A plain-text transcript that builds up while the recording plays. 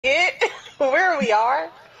it. Where we are.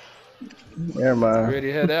 Never mind. Ready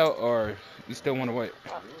to head out, or you still want to wait?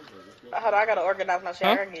 Hold on, I gotta organize my shit.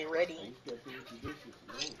 I Huh? gotta get ready.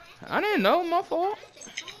 I didn't know. My fault.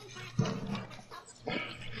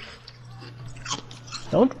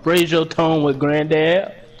 Don't raise your tone with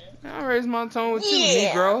granddad. I raised my tone with you,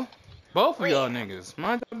 Yeah. Negro. Both of y'all Yeah. niggas.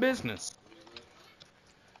 Mind your business.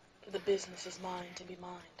 The business is mine to be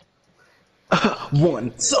mined.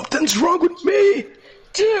 1. Something's wrong with me.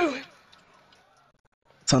 2.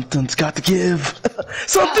 Something's got to give. I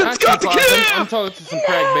Something's keep got to pausing. I'm give. talking to some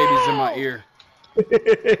crack babies in my ear.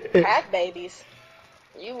 Crack babies.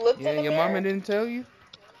 You looked Yeah, in the your mirror. mama didn't tell you?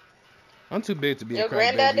 I'm too big to be a Your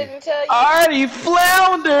crack granddad baby. didn't tell you? Artie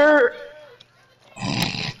Flounder.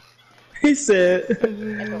 He said,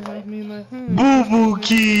 "Boo boo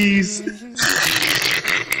keys."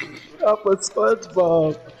 Up a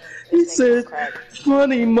SpongeBob. He This nigga on said, crack.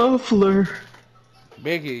 "Funny muffler."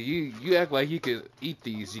 Biggie, you act like you could eat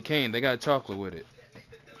these. You can't. They got chocolate with it.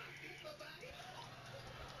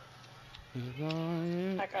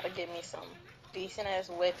 I gotta get me some decent ass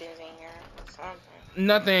weapons in here or something.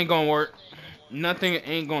 Nothing ain't gonna work. Nothing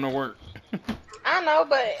ain't gonna work. I know,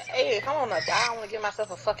 but hey, if I'm gonna die, I wanna give myself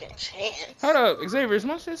a fucking Hold chance. up, Xavier, is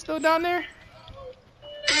my shit still down there?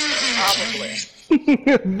 Probably.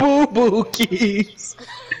 Boo boo keys.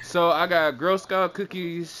 So I got Girl Scout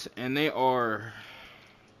cookies, and they're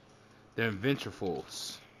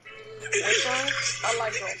Venturefuls. Which one? I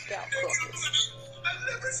like Girl Scout cookies. I'll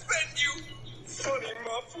never spend you. Funny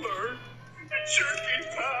muffler. Jerky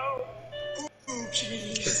pal. Boo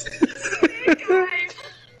keys.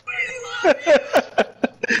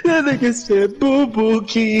 That nigga said boo boo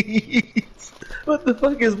keys. What the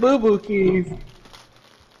fuck is boo boo keys?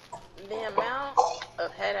 The amount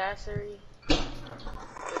of head assery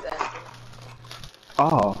is astronomical.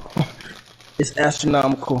 Oh, it's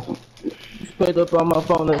astronomical. Put up on my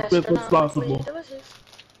phone and flip responsible. Delicious.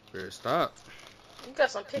 Better stop. You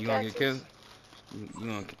got some You gonna get pickaxes. killed? You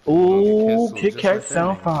gonna Ooh, get Kit canceled Kat just like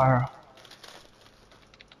sound that, fire.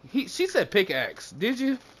 She said pickaxe. Did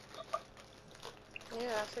you?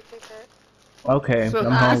 Yeah, I said pickaxe. Okay, So-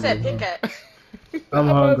 I'm I said hungry. pickaxe. I'm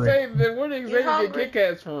about hungry. to say, then where did Xavier get hungry? Kit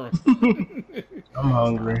Kats from? I'm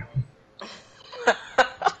hungry.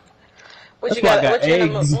 What That's you why I got? got What you in the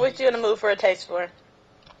eggs. what you in the mood for a taste for?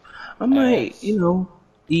 I might, Ass. you know,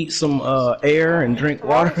 eat some air and drink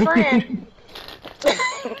Wrong water. friend.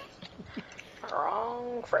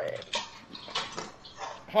 Wrong friend.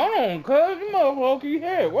 Hold on, cuz you motherfucker, you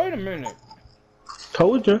had. Wait a minute.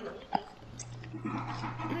 Told you.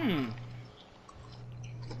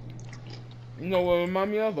 You know what it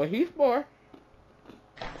remind me of? A Heath bar.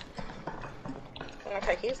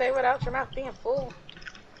 Okay, can you say without your mouth being full?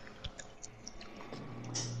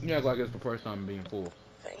 You act like it's the first time being full.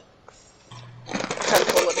 Thanks. I'm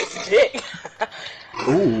full of this dick.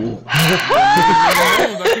 Ooh.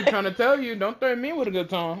 I keep trying to tell you, don't threaten me with a good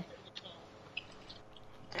time.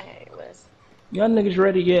 Hey, listen. Y'all niggas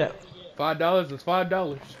ready yet? $5 is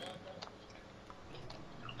 $5.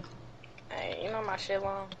 Hey, you know my shit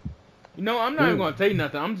long. You know, I'm not even gonna take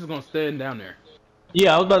nothing. I'm just gonna stand down there.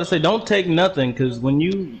 Yeah, I was about to say don't take nothing, cause when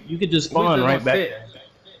you could just We spawn just right gonna back sit. there.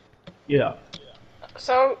 Yeah.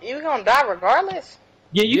 So you gonna die regardless?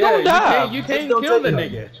 Yeah, you gonna die. You Just can't don't kill take the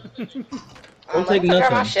nothing. nigga. Don't Let take me figure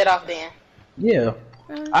out my nothing. shit off then. Yeah.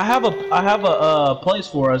 I have a place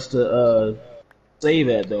for us to save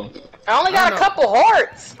at though. I only got a couple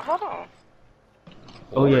hearts. Hold on.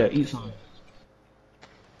 Oh yeah, eat some.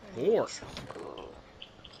 Horse.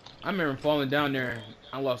 I remember falling down there.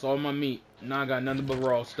 I lost all my meat. Now I got nothing but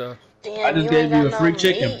raw stuff. Damn, I just you gave ain't you got a free no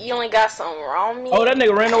chicken. meat. You only got some raw meat. Oh, that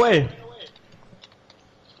nigga ran away.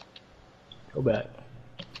 Go back.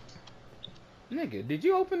 Nigga, did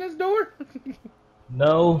you open this door?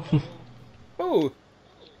 No, Oh,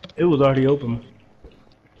 it was already open.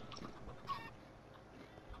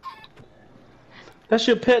 That's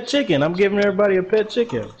your pet chicken. I'm giving everybody a pet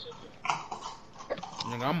chicken.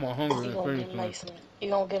 nigga, I'm more hungry You than gonna give me anything. some? You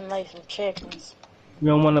gonna give me some chickens? You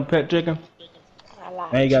don't want a pet chicken? I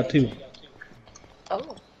like. I got chicken. 2.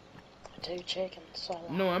 Oh, 2 chickens. So I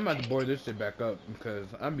like No, I'm about to chicken. board this shit back up because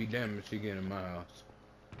I'd be damned if she get in my house.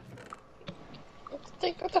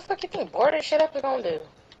 What the fuck you think board this shit up is gonna do?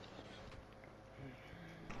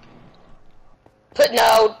 Put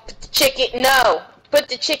the chicken. No, put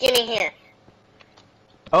the chicken in here.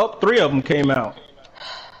 Oh, 3 of them came out.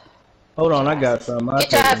 Hold on, I got some.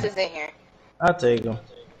 Get your asses in here. I'll take them.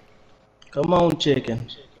 Come on, chicken.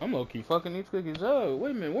 I'm low key fucking these cookies up.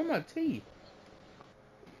 Wait a minute, where my teeth?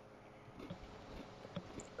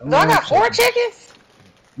 Come So I on, got 4 chicken. chickens.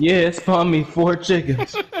 Yeah, it spawned me 4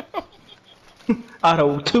 chickens. out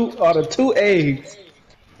of two eggs.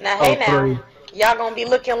 Now, Oh, hey now, 3. y'all gonna be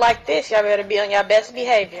looking like this. Y'all better be on your best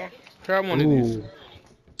behavior. Try one of these. Ooh.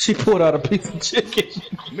 She pulled out a piece of chicken.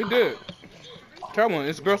 We did. Try one.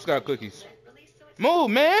 It's Girl Scout cookies. Move,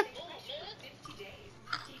 man.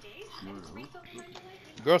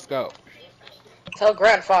 Girl Scout. Tell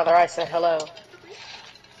grandfather I said hello.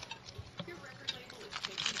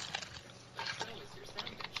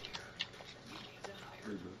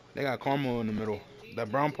 They got caramel in the middle.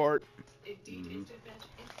 That brown part. He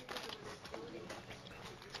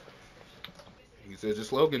said your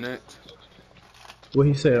slogan next. What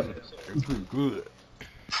he said? It's pretty good.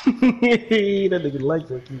 That nigga like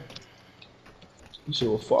that. You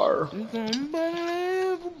should have fire. It's That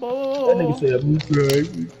nigga unbelievable. said, "Me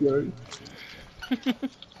cry."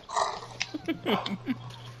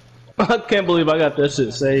 I can't believe I got that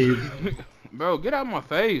shit saved. Bro, get out of my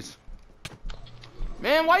face.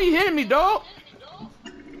 Man, why you hitting me, dog?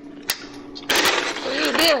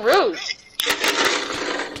 You being rude.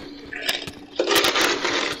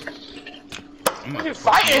 You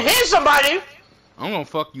fighting and hit somebody. I'm gonna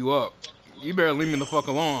fuck you up. You better leave me the fuck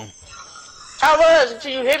alone. I was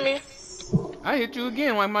until you hit me. I hit you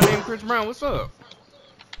again like my name Chris Brown. What's up?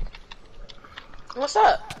 What's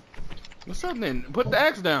up? What's up then? Put the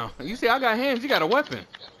axe down. You see I got hands, you got a weapon.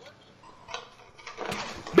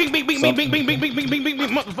 Bing bing bing bing bing bing bing bing bing bing bing bing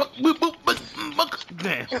motherfucker.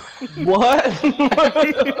 Damn. What?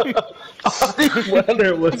 I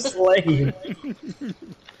wonder was slain.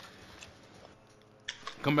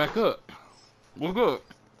 Come back up. What's good?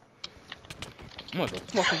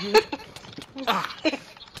 Motherfucker you.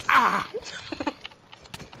 Ah.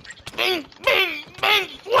 Bing bing bing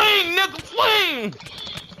swing, nigga swing.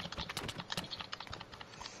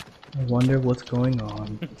 I wonder what's going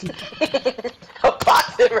on. A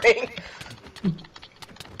boxing ring.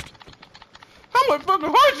 How much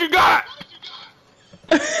fucking heart you got?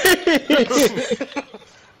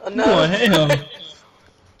 Come on, hell.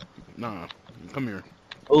 Nah, come here.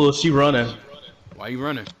 Oh, she running. Why you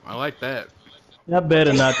running? I like that. I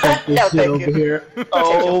better not take this No, shit thank over you. here.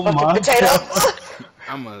 Oh my Potatoes. god.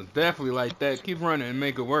 I'ma definitely like that. Keep running and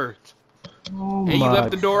make it work. Oh And you my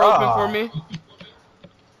left the door god. open for me?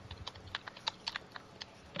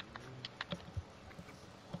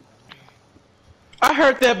 I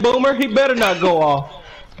heard that boomer. He better not go off.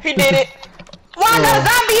 He did it. Why not a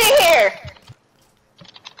zombie in here?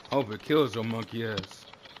 Hope it kills your monkey ass.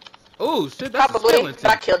 Oh shit, that's Probably, a but I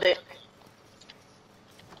skeleton. killed it.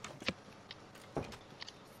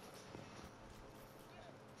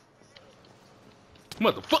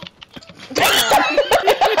 Motherfucker.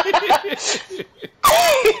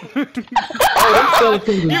 Oh, them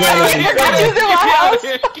skeletons is going You got you in my house.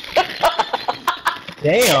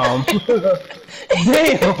 Damn.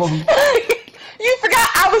 Damn. You forgot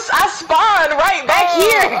I spawned right back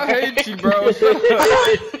here. I hate you, bro.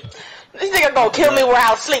 This nigga gonna kill me where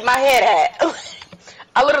I'll sleep my head at.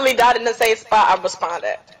 I literally died in the same spot I spawned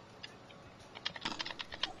at.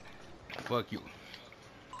 Fuck you.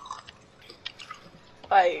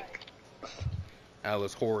 Like,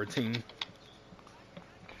 Alice horror team.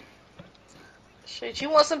 shit, you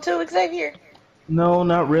want some too, Xavier? No,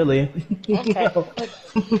 not really. Okay. No.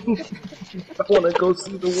 I want to go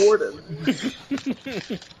see the warden.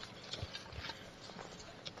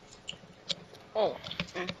 Oh.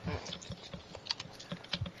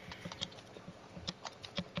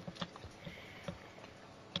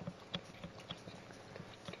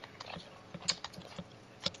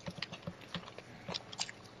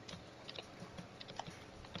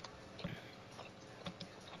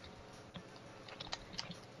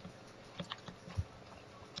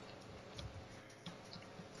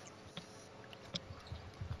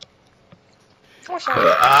 What's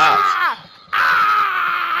Ah!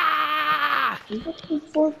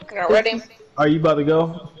 ready? Are you about to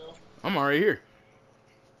go? I'm already here.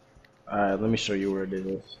 Alright, let me show you where it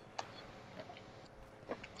is.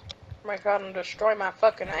 Oh my god, I'm destroy my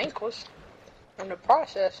fucking ankles in the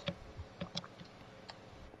process.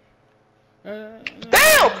 Damn!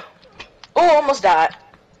 Oh, almost died.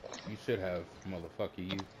 You should have, motherfucker,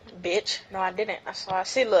 you. Bitch. No, I didn't. I saw. I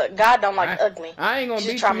see. Look, God don't like ugly. I ain't gonna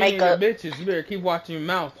She's beat trying you to in make your up. bitches. You better keep watching your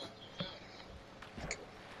mouth.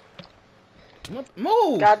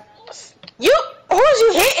 Move! God, you. Who's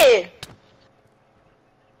you hitting?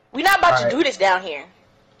 We not about to Alright. do this down here.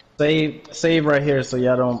 Save right here so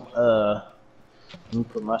y'all don't, let me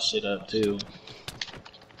put my shit up too.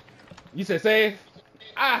 You said save?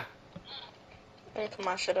 Ah! Let me put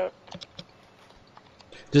my shit up.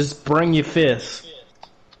 Just bring your fist.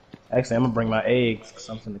 Actually, I'm gonna bring my eggs because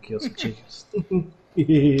I'm gonna kill some chickens. I'm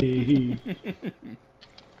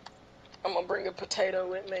gonna bring a potato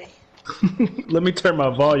with me. Let me turn my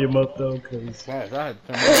volume up though, cause Guys, I had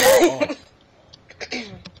to turn that off.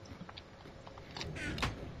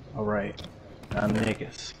 all right, now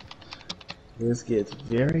niggas, this gets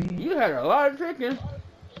very. You had a lot of chicken.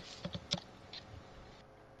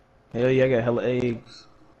 Hell yeah, I got hella eggs.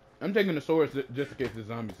 I'm taking the swords just in case the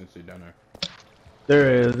zombies can sit down there.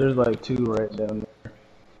 There's like 2 right down there.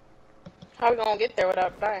 How we gonna get there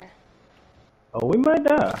without dying? Oh, we might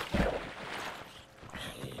die.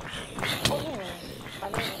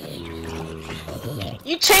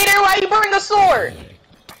 You cheater! Why you bring a sword?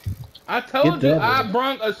 I told you I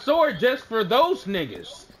brung a sword just for those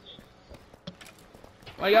niggas.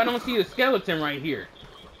 Like, y'all don't see a skeleton right here.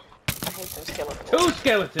 I hate them skeletons. 2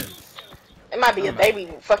 skeletons. It might be a baby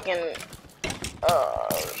fucking. Oh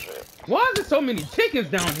shit. Why is there so many chickens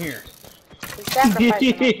down here? He's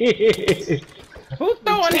sacrificing them. Who's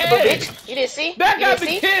throwing Bitch, eggs? you didn't see? That You got didn't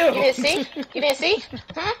me see? killed. You didn't see? You didn't see?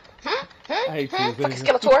 Huh? Huh? Huh? I hate Huh? you, Fucking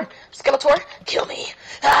Xavier. Skeletor. Skeletor, kill me.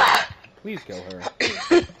 Ah! Please kill her.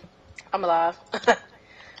 I'm alive.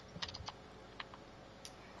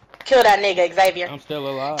 Kill that nigga, Xavier. I'm still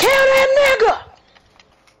alive. Kill that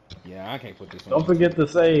nigga! Yeah, I can't put this on. Don't forget to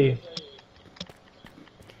save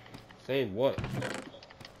Save what?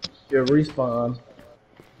 your respawn.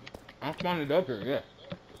 I'm spawning up here, yeah.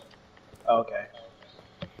 Okay.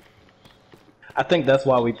 I think that's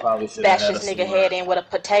why we probably should Bash have this had a nigga sword. head in with a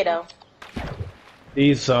potato.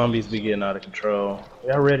 These zombies be getting out of control.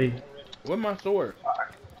 Y'all ready? Where's my sword?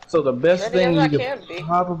 So the best Ready thing as I you can could be.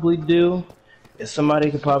 probably do is somebody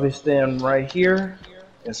could probably stand right here,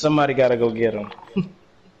 and somebody gotta go get them.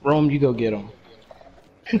 Rome, you go get them.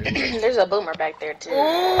 There's a boomer back there too.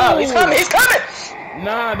 Oh, he's coming! He's coming!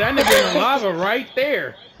 Nah, that nigga in the lava right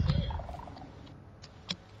there.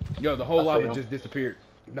 Yo, the whole I lava feel. just disappeared.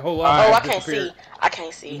 The whole lava Oh, I just can't disappeared. see. I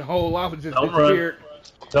can't see. The whole lava just Don't run. disappeared.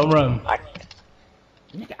 Don't run.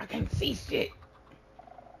 Nigga, I can't see shit.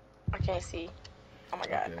 I can't see. Oh my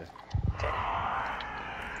god. Okay.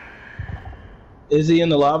 Is he in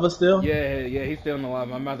the lava still? Yeah, he's still in the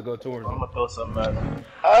lava. I'm about to go towards I'm him. gonna throw something at him.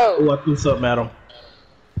 Oh. Ooh, I threw something at him.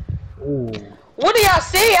 Ooh. What do y'all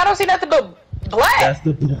see? I don't see nothing but black.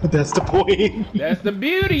 That's the point. That's the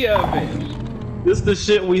beauty of it. This is the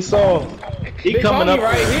shit we saw. He Big coming homie up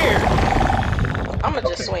right here. I'm gonna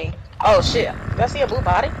just swing. Oh shit. Did I see a blue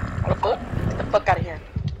body? On the foot? Get the fuck out of here.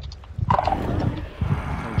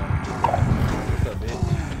 What's up,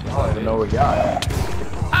 bitch? I don't even know where y'all at.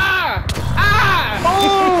 Ah! Ah!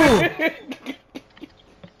 Oh!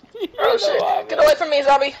 Oh shit. Get away from me,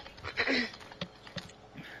 zombie.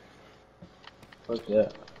 Fuck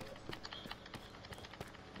that.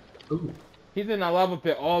 Ooh. He's in that lava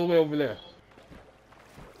pit all the way over there.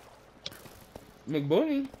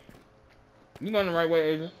 McBooney, you going the right way,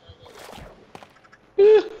 Asia?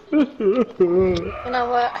 You know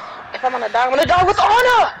what? If I'm gonna die with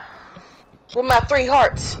honor! With my 3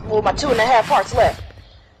 hearts. With my 2.5 hearts left.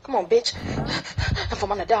 Come on, bitch. If I'm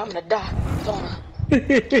gonna die with honor.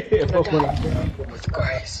 With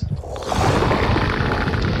grace.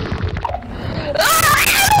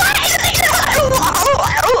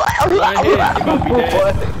 Right here, you about to be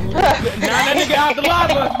dead. Now that nigga out the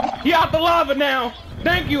lava. He out the lava now.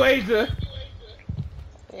 Thank you, Asia.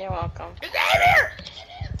 You're welcome. Xavier!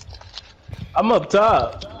 I'm up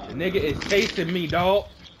top. The nigga is chasing me, dog.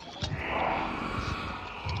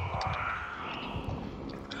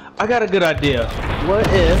 I got a good idea. What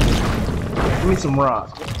if... Give me some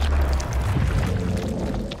rock.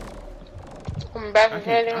 I'm back and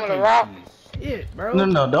hitting with a rock. see shit, bro.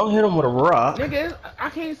 No, don't hit him with a rock. Nigga, I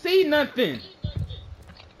can't see nothing.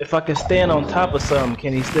 If I can stand on top of something,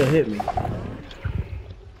 can he still hit me?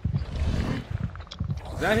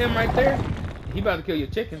 Is that him right there? He about to kill your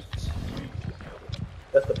chicken.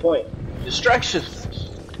 That's the point. Distractions.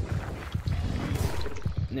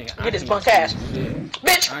 Nigga, Get his punk ass.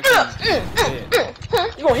 Bitch!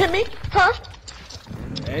 You gonna hit me? Huh?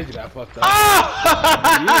 Andrew got fucked up.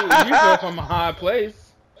 Ah! You go from a high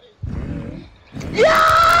place. Yeah!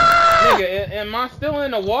 Nigga, am I still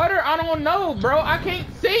in the water? I don't know, bro. I can't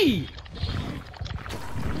see.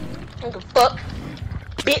 What the fuck?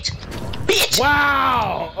 Bitch! Bitch!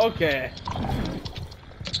 Wow. Okay.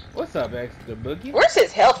 What's up, Extra Boogie? Where's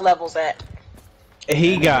his health levels at?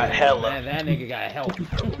 He got hella. Man, that nigga got help.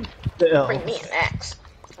 Bring me an axe.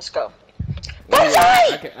 Let's go.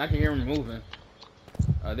 I can hear him moving.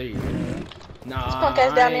 Oh, there you go. Nah, punk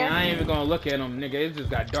ass down there. I ain't even gonna look at him, nigga. It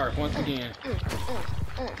just got dark once again.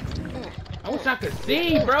 I wish I could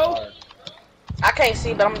see, bro. I can't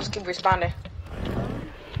see, but I'm just keep responding.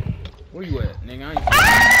 Where you at, nigga? I ain't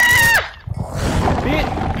bitch.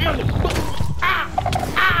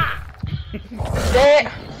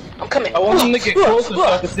 Dead. I'm coming. I want him to get closer so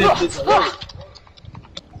I can see if this works.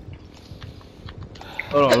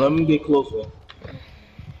 Hold on, let me get closer.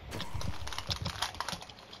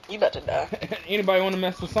 You about to die. Anybody want to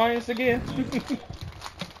mess with science again?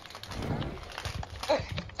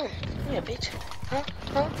 Yeah, bitch. Huh?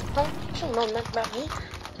 You don't know nothing about me.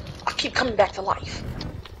 I keep coming back to life.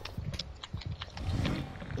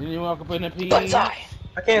 You walk up in the pee. Bonsai.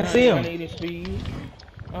 I can't see him.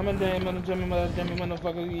 I'm a damn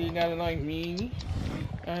motherfucker. You ain't got it like me.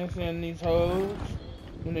 I ain't seeing these hoes.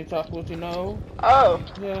 When they talk what you know. Oh.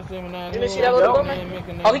 Yeah, you didn't see that little woman?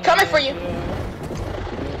 Oh, he coming for you.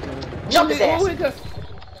 Jump his ass.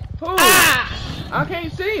 Who? Ah! I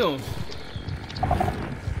can't see him.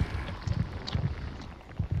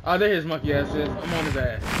 Oh, there his monkey ass is. I'm on his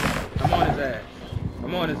ass.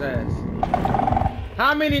 I'm on his ass.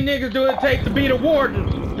 How many niggas do it take to be the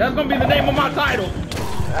warden? That's gonna be the name of my title.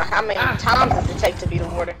 How many times does it take to be the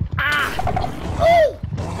warden? Ooh!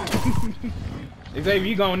 Xavier,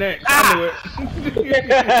 you going next. I knew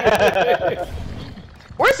it.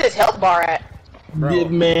 Where's his health bar at? Bro,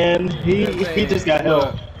 man, he just got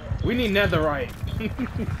help. We need netherite.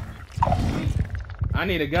 I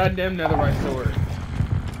need a goddamn netherite sword.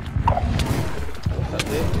 What's up,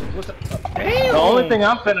 bitch? What's up? Damn! The only thing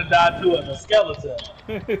I'm finna die to is a skeleton.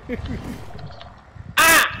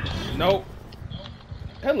 Nope.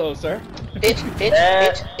 Hello, sir. Bitch.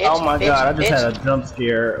 Oh my god, I just bitch. had a jump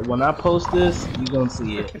scare. When I post this, you gonna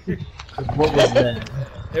see it. What was that?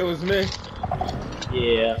 It was me.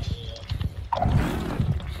 Yeah.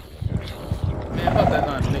 Man, fuck that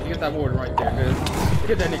nonsense, nigga. Get that warden right there, cuz.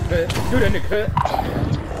 Get that nigga cut. Do that nigga cut.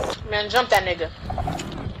 Man, jump that nigga.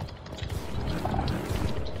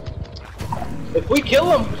 If we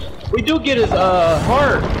kill him, we do get his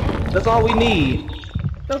heart. That's all we need.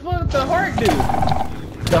 The fuck the heart do?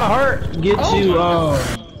 The heart gets you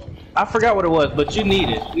I forgot what it was, but you need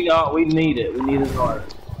it. We need it. We need his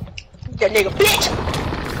heart. That nigga bitch.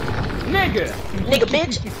 Nigga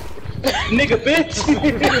bitch. Nigga bitch.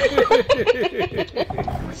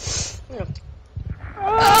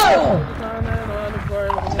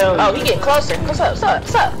 Oh, he getting closer. What's up?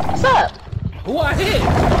 Who I hit?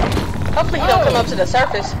 Hopefully he don't come up to the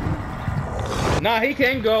surface. Nah, he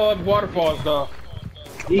can't go up waterfalls though.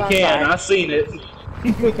 He can. I seen it.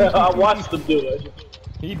 I watched him do it.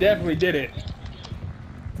 He definitely did it.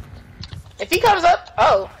 If he comes up,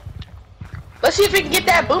 let's see if we can get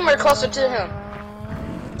that boomer closer to him.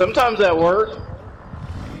 Sometimes that works.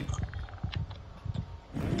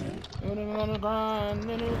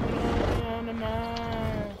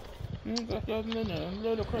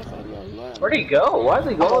 Where'd he go? Why is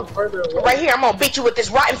he going further away? Right here, I'm gonna beat you with this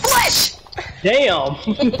rotten flesh! Damn!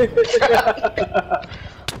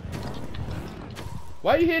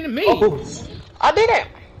 Why you hitting me? Oh. I didn't.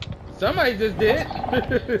 Somebody just did.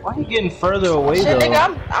 Why you getting further away Shit, though?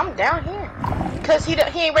 nigga, I'm down here. Cause he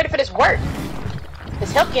ain't ready for this work.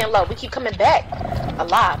 His health getting low. We keep coming back.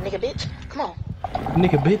 Alive, nigga bitch. Come on.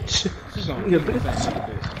 Nigga bitch. She's gonna Nigga nigga bitch.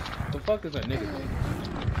 bitch. The fuck is that nigga bitch?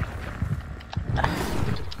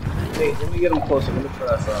 Hey, let me get him closer. Let me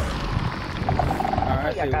try something.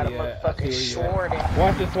 Alright, I got a motherfucking short.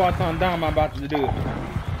 Watch this Swatan down I'm about to do.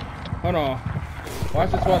 Hold on. Watch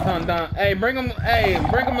this Swatan down. Hey, bring him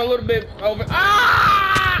a little bit over.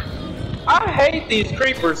 Ah! I hate these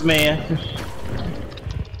creepers, man.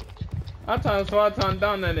 I'm trying to Swatan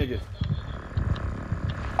down that nigga.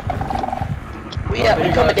 We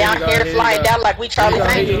coming down here, flying down like we Charlie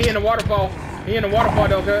Angels. He in the waterfall. He in the waterfall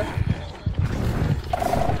though, cuz.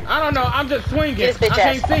 I don't know, I'm just swinging. I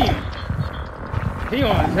can't see him. He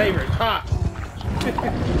on his favorite top.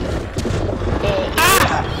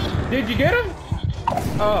 Did you get him?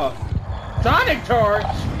 Sonic Charge?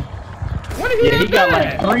 When did he got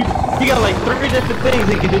like three different things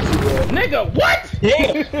he can hit you with. Nigga, what?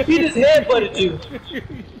 Damn, he just headbutted you.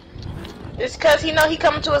 It's cause he know he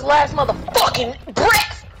coming to his last motherfucking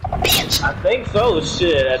breath, bitch. I think so.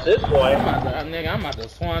 Shit, at this point. I'm about to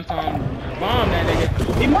swanton bomb that nigga.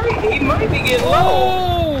 He might be getting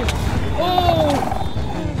low. Oh!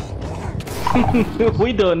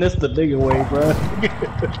 We doing this the nigga way, bro.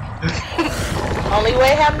 Only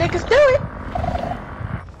way how niggas do it.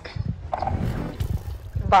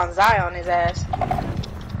 Bonsai on his ass.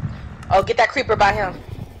 Oh, get that creeper by him.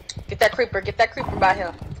 Get that creeper by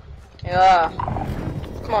him. Yeah.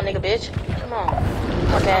 Come on, nigga, bitch. Come on.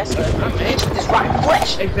 Come on, ass. Bitch, this rotten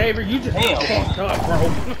flesh. Hey, Xavier, you just fucked up, bro.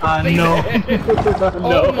 I know.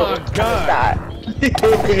 Oh my god. Stop.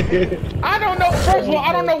 I don't know. First of all,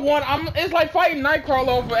 I don't know one. It's like fighting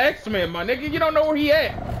Nightcrawler over X-Men, my nigga. You don't know where he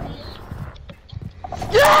at.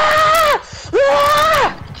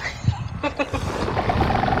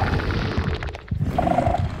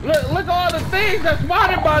 Look at all the things that's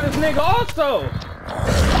spotted by this nigga also.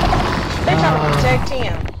 They trying to protect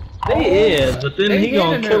him. They is, but then he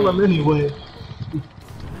gonna kill him anyway.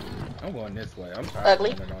 I'm going this way. I'm tired.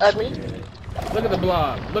 Ugly. Ugly. Look at the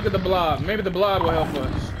blob. Look at the blob. Maybe the blob will help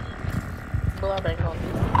us. Blob ain't gonna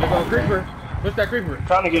do There go creeper. What's that creeper?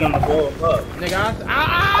 Trying to get him to blow him up. Nigga,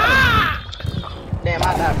 Damn,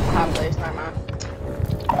 I got hot place, not mine.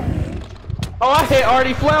 Oh, I hit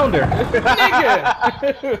Artie Flounder.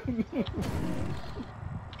 Nigga!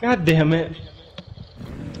 God damn it.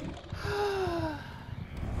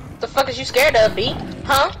 The fuck is you scared of, B?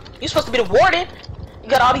 Huh? You supposed to be the warden? You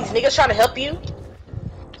got all these niggas trying to help you?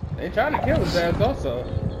 They trying to kill his ass also.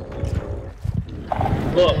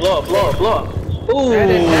 Blow up, blow up, blow up, blow up. Ooh, that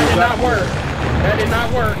did not work. That did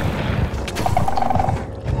not work.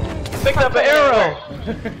 Picked up an arrow.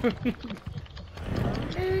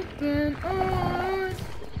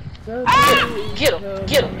 Ah! Get him!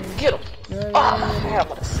 Get him! Get him!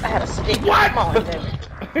 Oh, I had a stick. Come on, damn it.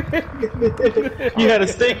 You had a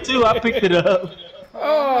stick too? I picked it up.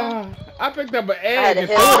 Oh, I picked up an egg and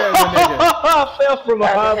hit threw it at the nigga. I fell from a I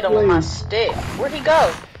had to high hit him with my place. stick. Where'd he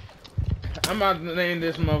go? I'm about to name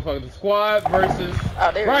this motherfucker the squad versus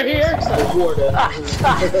Oh, there right he here. is.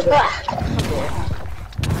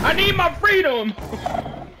 I need my freedom.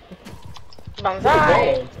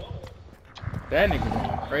 Banzai. That nigga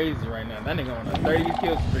going crazy right now. That nigga on a 30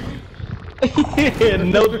 kill streak. Yeah,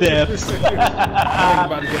 no deaths.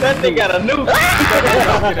 That thing got a nuke. That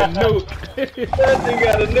thing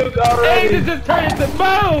got a nuke already. Hey, it just turned into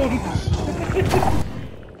bones.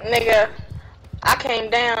 Nigga, I came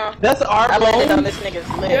down. That's our I landed on bone. this nigga's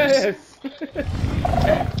lips. Yes.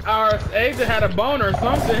 Our agent had a bone or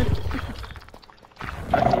something.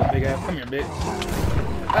 I see a big ass. Come here, bitch.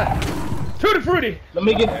 Tutti frutti. Let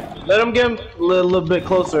him get him a little bit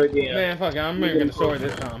closer again. Man, fuck it. I'm bringing the sword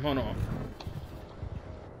this time. Hold on.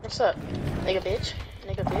 What's up? Nigga bitch.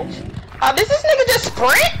 Nigga bitch. Oh, does this nigga just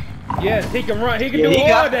sprint? Yes, he can run. He can do he all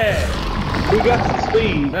got- that. We got some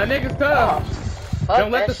speed. That nigga's tough. Fuck Don't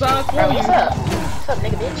let that the size shit. fool Bro, you. what's up? What's up,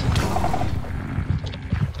 nigga bitch?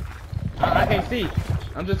 I can't see.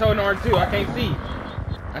 I'm just holding R2. I can't see.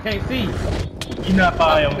 I can't see. You're not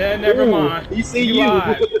by him. Never Ooh, mind. He see you.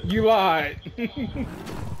 Lied. You lied.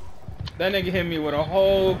 That nigga hit me with a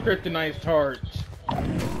whole kryptonite charge.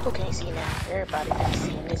 Who can't see now? Everybody can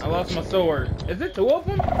see this. I lost my sword. Is it two of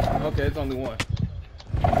them? Okay, it's only one.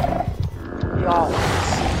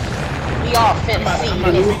 We all finna see I'm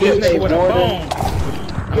about to beat this nigga with a bone.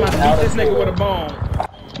 I'm about to beat this nigga with a bone.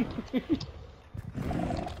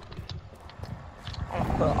 I'm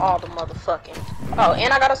gonna put all the motherfucking. Oh,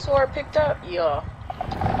 and I got a sword picked up? Yeah.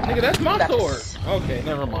 Nigga, that's my sword. Okay,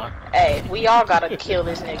 never mind. Hey, we all gotta kill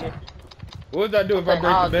this nigga. What would I do if I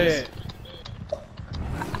break the bed?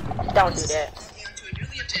 Don't do that.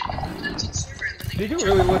 Did you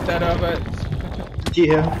really look that up?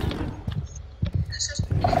 Yeah.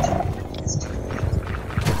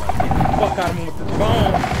 Fuck out of him with this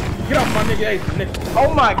bone. Get off my nigga ace, nigga.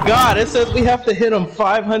 Oh my god, it says we have to hit him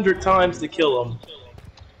 500 times to kill him.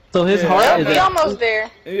 So his heart Well, is we at, almost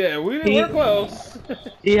there. Yeah, we're close.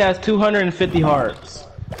 he has 250 hearts.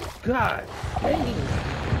 God.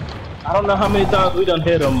 I don't know how many times we done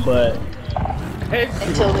him, but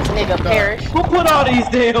Until this nigga perish. who put all these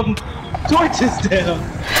damn torches down?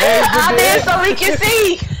 I did so we can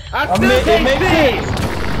see. I still can't see.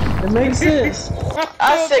 It makes sense.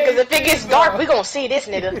 I said, cause if it gets dark, we gonna see this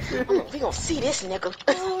nigga. We gonna see this nigga.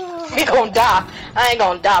 We gonna die. I ain't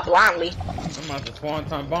gonna die blindly. I'm about to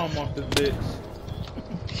swanton bomb off this bitch.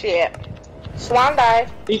 Shit. Swan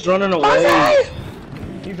dive. He's running away. Banzai!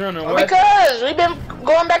 He's running away. Because we've been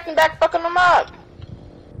going back and back fucking them up.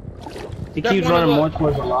 He keeps running more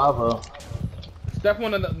towards the lava. Step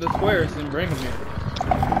one of the squares and bring him here.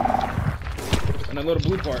 And a little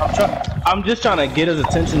blue part. I'm just trying to get his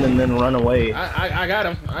attention and then run away. I got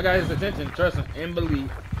him. I got his attention. Trust him and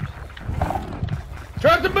believe.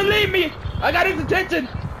 Trust and believe me. I got his attention.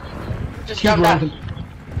 Just jump down.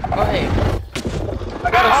 Go ahead.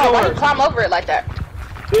 I got a Why you sword. climb over it like that?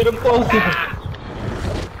 Get him closer.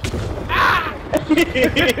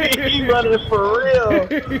 He running for real.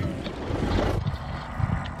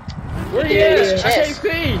 Where he Yeah, is? his I can't chest.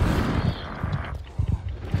 see.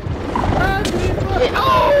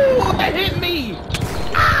 Oh, that hit me.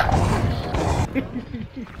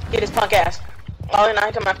 Get his punk ass. Oh, and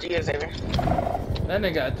I come after you, Xavier. That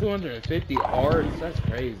nigga got 250 hearts. That's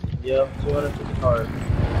crazy. Yep, 250 hearts.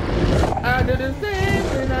 I did the same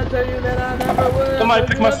thing. I tell you that I never would. Somebody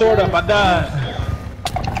pick my sword up. I died.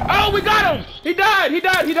 Oh, we got him. He died. He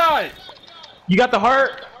died. He died. You got the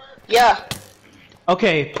heart? Yeah.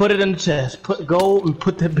 Okay, put it in the chest. Go and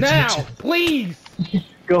put that bitch in the Now, chest. please.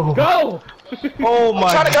 Go. Go. Oh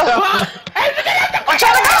my trying to go. god. I'm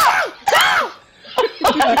trying to go.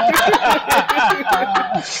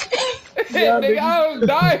 Nigga, I was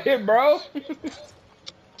dying, bro.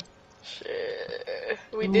 Shit.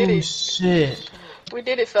 We did it. Shit. We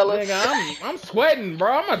did it, fellas. Nigga, I'm sweating,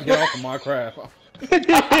 bro. I'm about to get off of Minecraft.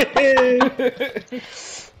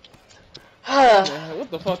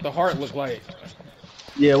 What the fuck the heart look like?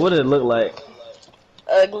 Yeah, what did it look like?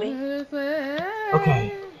 Ugly.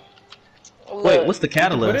 Okay. Look. Wait, what's the Put it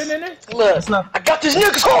catalyst? in there? Look, It's not. I got this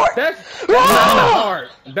nigga's heart. That's not the heart.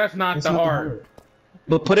 That's not It's the not heart.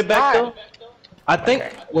 But put it back Fine. though. I think.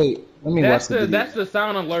 Wait, let me watch the video. That's the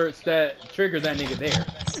sound alerts that trigger that nigga there.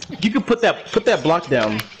 You can put that block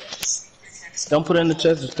down. Don't put it in the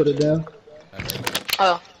chest. Just put it down.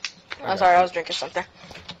 Oh, I'm sorry. I was drinking something.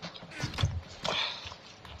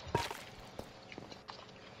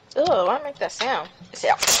 Oh, why make that sound? It's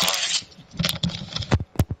out.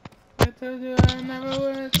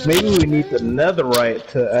 Maybe we need the netherite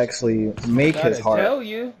to actually make his heart. Tell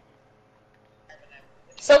you.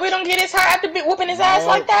 So we don't get his heart after whooping his ass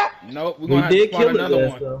like that? Nope, we're We gonna have to did spawn kill another his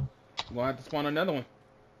ass one. though. We're gonna have to spawn another one.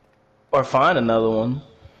 Or find another one.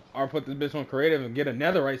 Or put this bitch on creative and get a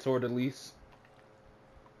netherite sword at least.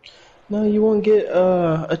 No, you won't get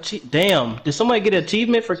damn. Did somebody get an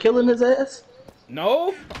achievement for killing his ass?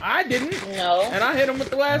 No, I didn't. No. And I hit him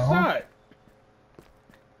with the last shot.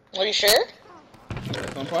 Are you sure?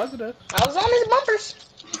 Yes, I'm positive. I was on his bumpers.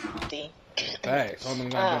 See. Thanks. I'm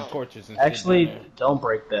gonna do torches and Actually, shit. don't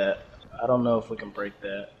break that. I don't know if we can break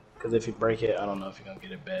that. Because if you break it, I don't know if you're gonna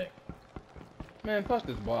get it back. Man, fuck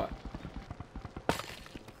this bot.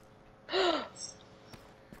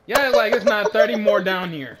 Yeah, like it's not 30 more down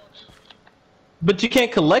here. But you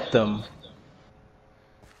can't collect them.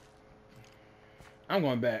 I'm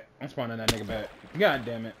going back. I'm spawning that nigga back. God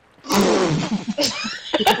damn it.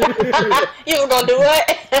 You were gonna do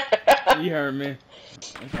what? You heard me.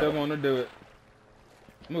 I'm still gonna do it.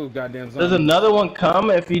 Move, goddamn zombie. Does another one come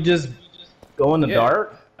if you just go in the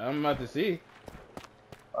dark? I'm about to see.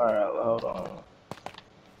 Alright, hold on.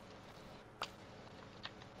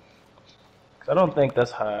 I don't think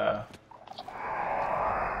that's high.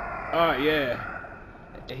 Oh, yeah.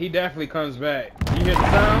 He definitely comes back. You hear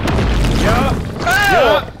the sound? Yup.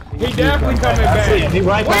 Yup. He definitely coming I see back. him. He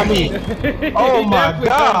right by me. Oh He my definitely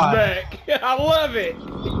god. comes back. I love it.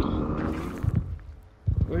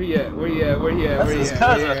 Where he at? Where he at? Where he at? That's Where he his at?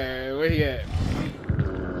 cousin. Where he at?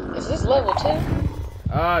 Is this level 2?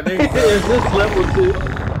 Ah, there you Is go. this level 2?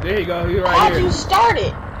 There you go. He right How'd here. you start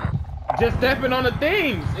it? Just stepping on the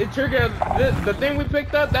things. It triggers the thing we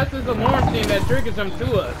picked up. That's his alarm thing that triggers him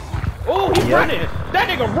to us. Oh, he's running. That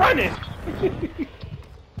nigga running.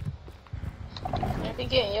 I be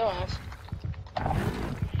getting your ass.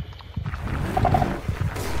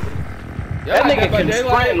 That nigga can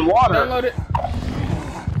sprint in water. Download it.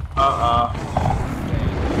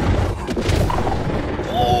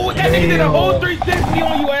 Oh, that nigga did a whole 360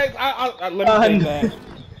 on you, ass. Let me save that.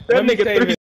 That Let me nigga save it.